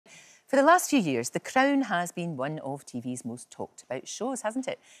For the last few years, The Crown has been one of TV's most talked about shows, hasn't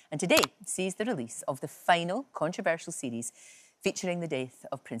it? And today sees the release of the final controversial series featuring the death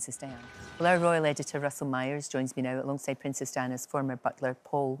of Princess Diana. Well, our royal editor, Russell Myers, joins me now alongside Princess Diana's former butler,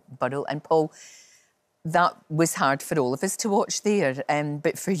 Paul Burrell. And Paul, that was hard for all of us to watch there,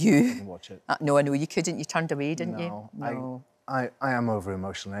 but for you... I didn't watch it. No, I know you couldn't. You turned away, didn't you? No, I am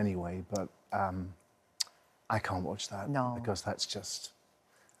over-emotional anyway, but I can't watch that. No. Because that's just...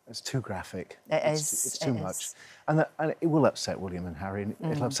 It's too graphic. It's too much. And it will upset William and Harry, and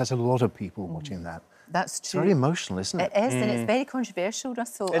it'll upset a lot of people watching that. That's true. It's very emotional, isn't it? It is, and it's very controversial,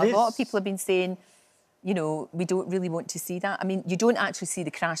 Russell. A lot of people have been saying, you know, we don't really want to see that. I mean, you don't actually see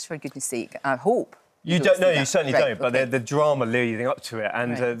the crash, for goodness sake. I hope. You don't know, you certainly don't, but okay. the drama leading up to it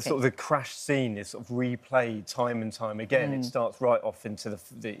and sort of the crash scene is sort of replayed time and time again. It starts right off into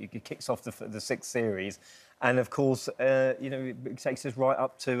it kicks off the sixth series, and of course, you know, it takes us right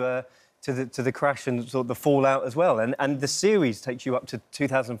up to the crash and sort of the fallout as well. And the series takes you up to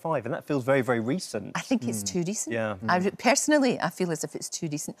 2005, and that feels very, very recent. I think it's too recent. Yeah. Personally, I feel as if it's too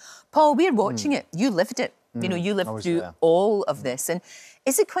recent. Paul, we're watching it. You lived it. You know, you lived through all of this. And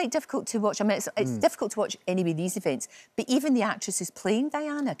is it quite difficult to watch? I mean, it's difficult to watch anyway, these events, but even the actress who's playing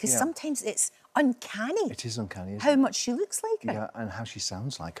Diana, because sometimes it's uncanny. It is uncanny, isn't how much she looks like her. Yeah, and how she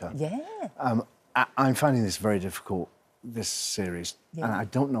sounds like her. Yeah. I'm finding this very difficult, this series, and I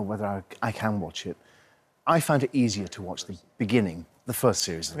don't know whether I can watch it. I find it easier to watch the beginning, the first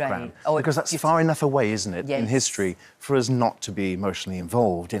series of The Crown, because that's far enough away, isn't it, in history, for us not to be emotionally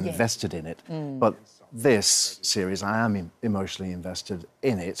involved, invested in it. But this series, I am emotionally invested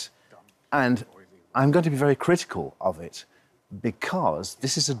in it, and I'm going to be very critical of it because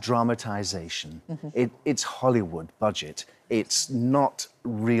this is a dramatisation. It's Hollywood budget. It's not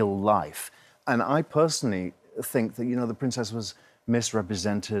real life. And I personally think that, you know, the princess was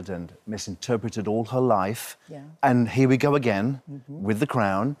misrepresented and misinterpreted all her life. Yeah. And here we go again with The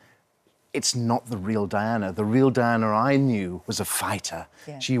Crown. It's not the real Diana. The real Diana I knew was a fighter.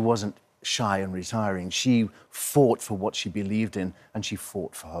 Yeah. She wasn't shy and retiring. She fought for what she believed in, and she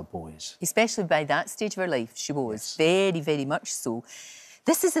fought for her boys. Especially by that stage of her life, she was very, very much so.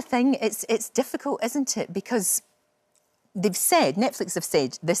 This is the thing, it's difficult, isn't it? Because Netflix have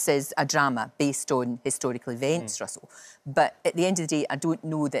said this is a drama based on historical events, Russell. But at the end of the day, I don't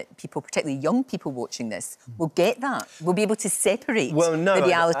know that people, particularly young people watching this, will get that. Will be able to separate the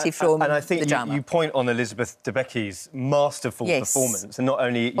reality from the drama. And I think you point on Elizabeth Debicki's masterful performance. And not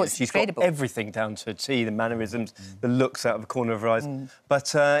only, she's incredible. Got everything down to a T, the mannerisms, the looks out of the corner of her eyes.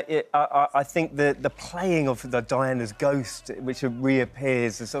 But I think the playing of the Diana's ghost, which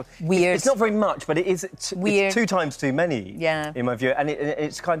reappears, is sort of, weird. It's not very much, but it's 2 times too many. Yeah, in my view, and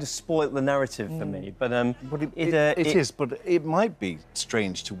it's kind of spoilt the narrative for me. But it is. But it might be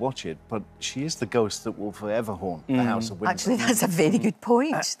strange to watch it. But she is the ghost that will forever haunt the House of Windsor. Actually, that's a very good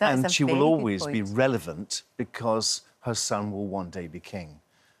point. And she will always be relevant because her son will one day be king.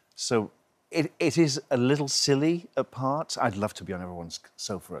 So it is a little silly at parts. I'd love to be on everyone's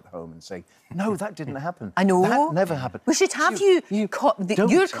sofa at home and say, no, that didn't happen. I know. That never happened. We should have your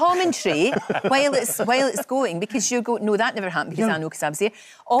commentary while it's going, because you go, no, that never happened, because I know, because I was there.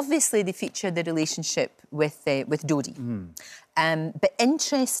 Obviously, they feature the relationship with Dodie. But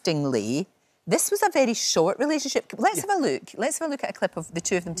interestingly, this was a very short relationship. Let's have a look. Let's have a look at a clip of the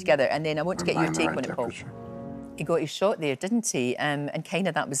two of them together, and then I want to get your take on it, Paul. He got his shot there, didn't he? And kind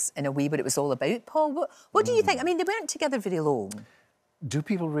of that was, in a way, what it was all about. Paul, what do you think? I mean, they weren't together very long. Do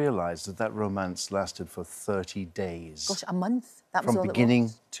people realise that romance lasted for 30 days? Gosh, a month? That was all it was? From beginning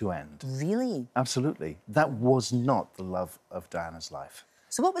to end. Really? Absolutely. That was not the love of Diana's life.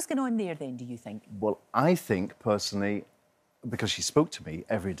 So what was going on there, then, do you think? Well, I think, personally, because she spoke to me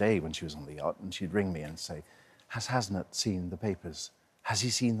every day when she was on the yacht, and she'd ring me and say, has Hasnat seen the papers? Has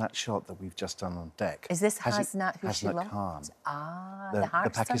he seen that shot that we've just done on deck? Is this Hasnat who she loved? Khan, the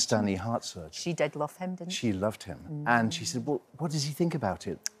Pakistani heart surgeon. She did love him, didn't she? She loved him. And she said, well, what does he think about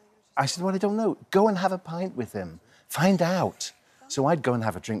it? I said, well, I don't know. Go and have a pint with him. Find out. So I'd go and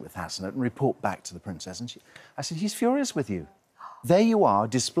have a drink with Hassanat and report back to the princess. And I said, he's furious with you. There you are,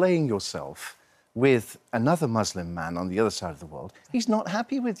 displaying yourself with another Muslim man on the other side of the world. He's not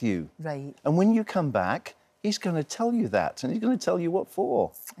happy with you. Right. And when you come back, he's going to tell you that, and he's going to tell you what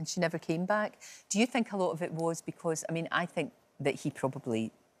for. And she never came back. Do you think a lot of it was because, I mean, I think that he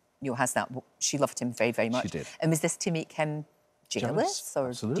probably, you know, has that, she loved him very, very much. She did. And was this to make him jealous? Or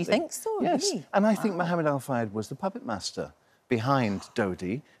absolutely. Do you think so? Yes. Really? And I think Mohammed Al Fayed was the puppet master behind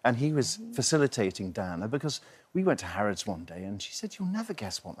Dodie, and he was facilitating Diana, because we went to Harrods one day and she said, you'll never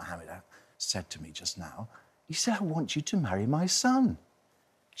guess what Mohammed said to me just now. He said, I want you to marry my son.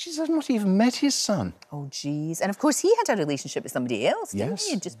 She's not even met his son. Oh, geez. And, of course, he had a relationship with somebody else, didn't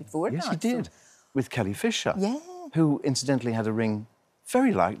he, just before that? Yes, he did, with Kelly Fisher. Yeah. Who, incidentally, had a ring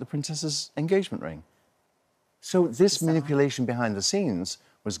very like the princess's engagement ring. So this manipulation behind the scenes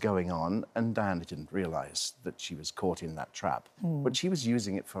was going on, and Diana didn't realise that she was caught in that trap. But she was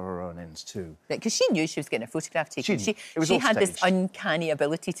using it for her own ends too. Because she knew she was getting a photograph taken. She had this uncanny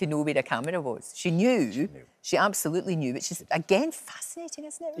ability to know where a camera was. She knew. She absolutely knew, which is, again, fascinating,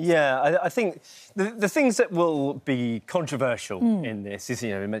 isn't it? Yeah, I think the things that will be controversial in this is,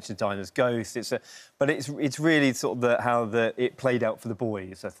 you know, we mentioned Diana's ghost, but it's really sort of how it played out for the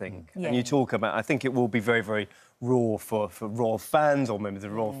boys, I think. Yeah. And you talk about, I think it will be very, very raw for royal fans or members of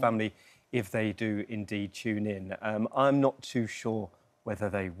the royal family if they do indeed tune in. I'm not too sure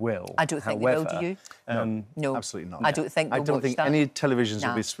whether they will. I don't think they will, do you? No, absolutely not. I don't think they'll watch that. I don't think any televisions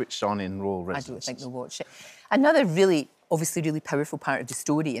will be switched on in royal residences. I don't think they'll watch it. Another obviously really powerful part of the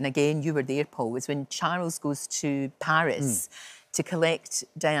story, and again, you were there, Paul, was when Charles goes to Paris to collect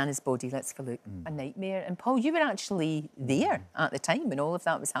Diana's body. Let's have a look. A nightmare. And, Paul, you were actually there at the time when all of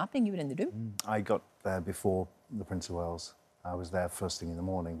that was happening. You were in the room. I got there before the Prince of Wales. I was there first thing in the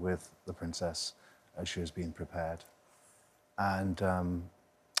morning with the princess as she was being prepared. And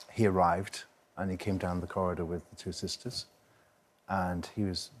he arrived and he came down the corridor with the two sisters and he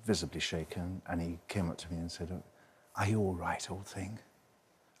was visibly shaken and he came up to me and said, "Are you all right, old thing?"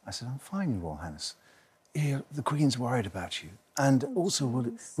 I said, "I'm fine, Your Royal Highness. The Queen's worried about you. And also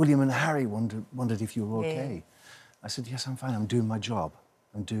William and Harry wondered if you were okay." I said, "Yes, I'm fine. I'm doing my job.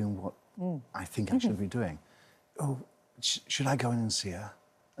 I'm doing what I think I should be doing." "Oh, should I go in and see her?"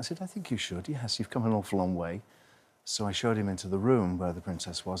 I said, "I think you should. Yes, you've come an awful long way." So I showed him into the room where the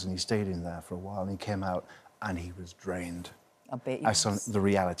princess was, and he stayed in there for a while, and he came out, and he was drained. I bet he was. I saw the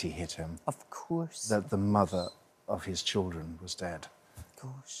reality hit him. Of course. That the mother of his children was dead.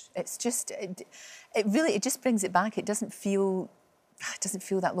 Gosh, it's just, it just brings it back. It doesn't feel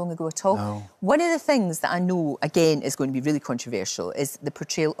that long ago at all. No. One of the things that I know, again, is going to be really controversial is the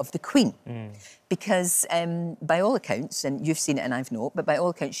portrayal of the Queen. Because by all accounts, and you've seen it and I've not, but by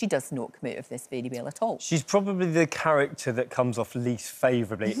all accounts, she does not come out of this very well at all. She's probably the character that comes off least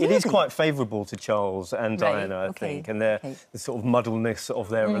favourably. Really? It is quite favourable to Charles and Diana, I think, and the sort of muddleness of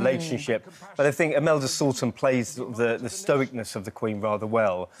their relationship. But I think Imelda Staunton plays sort of the stoicness of the Queen rather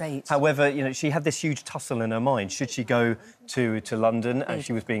well. Right. However, you know, she had this huge tussle in her mind. Should she go to London, as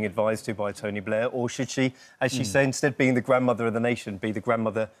she was being advised to by Tony Blair, or should she, as she said, instead of being the grandmother of the nation, be the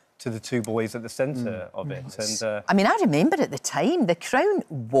grandmother to the two boys at the centre of it? And, I mean, I remember at the time, the crown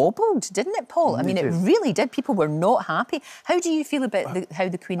wobbled, didn't it, Paul? I mean, it really did. People were not happy. How do you feel about how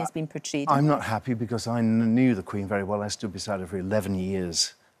the Queen has been portrayed? I'm not happy because I knew the Queen very well. I stood beside her for 11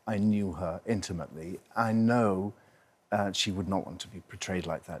 years. I knew her intimately. I know she would not want to be portrayed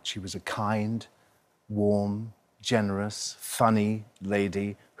like that. She was a kind, warm, generous, funny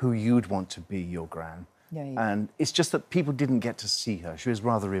lady who you'd want to be your gran. Right. And it's just that people didn't get to see her. She was a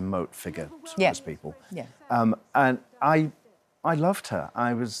rather remote figure to most people. Yeah. And I loved her.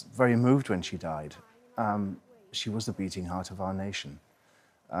 I was very moved when she died. She was the beating heart of our nation.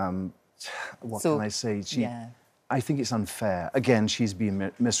 What can I say? I think it's unfair. Again, she's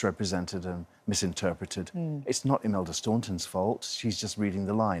been misrepresented and misinterpreted. It's not Imelda Staunton's fault. She's just reading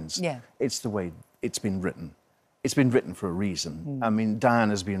the lines. Yeah. It's the way it's been written. It's been written for a reason. I mean,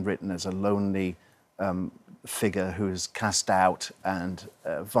 Diana's been written as a lonely figure who is cast out and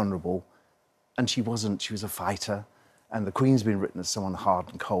vulnerable, and she wasn't. She was a fighter, and the Queen's been written as someone hard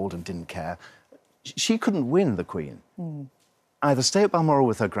and cold and didn't care. She couldn't win, the Queen. Either stay at Balmoral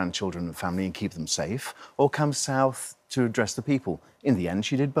with her grandchildren and family and keep them safe, or come south to address the people. In the end,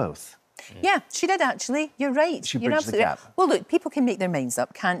 she did both. Yeah, she did actually. You're right. She bridged the gap. Right. Well, look, people can make their minds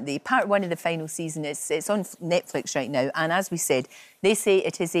up, can't they? Part 1 of the final season, it's on Netflix right now, and as we said, they say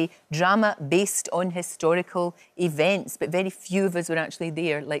it is a drama based on historical events, but very few of us were actually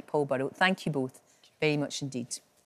there, like Paul Burrell. Thank you both very much indeed.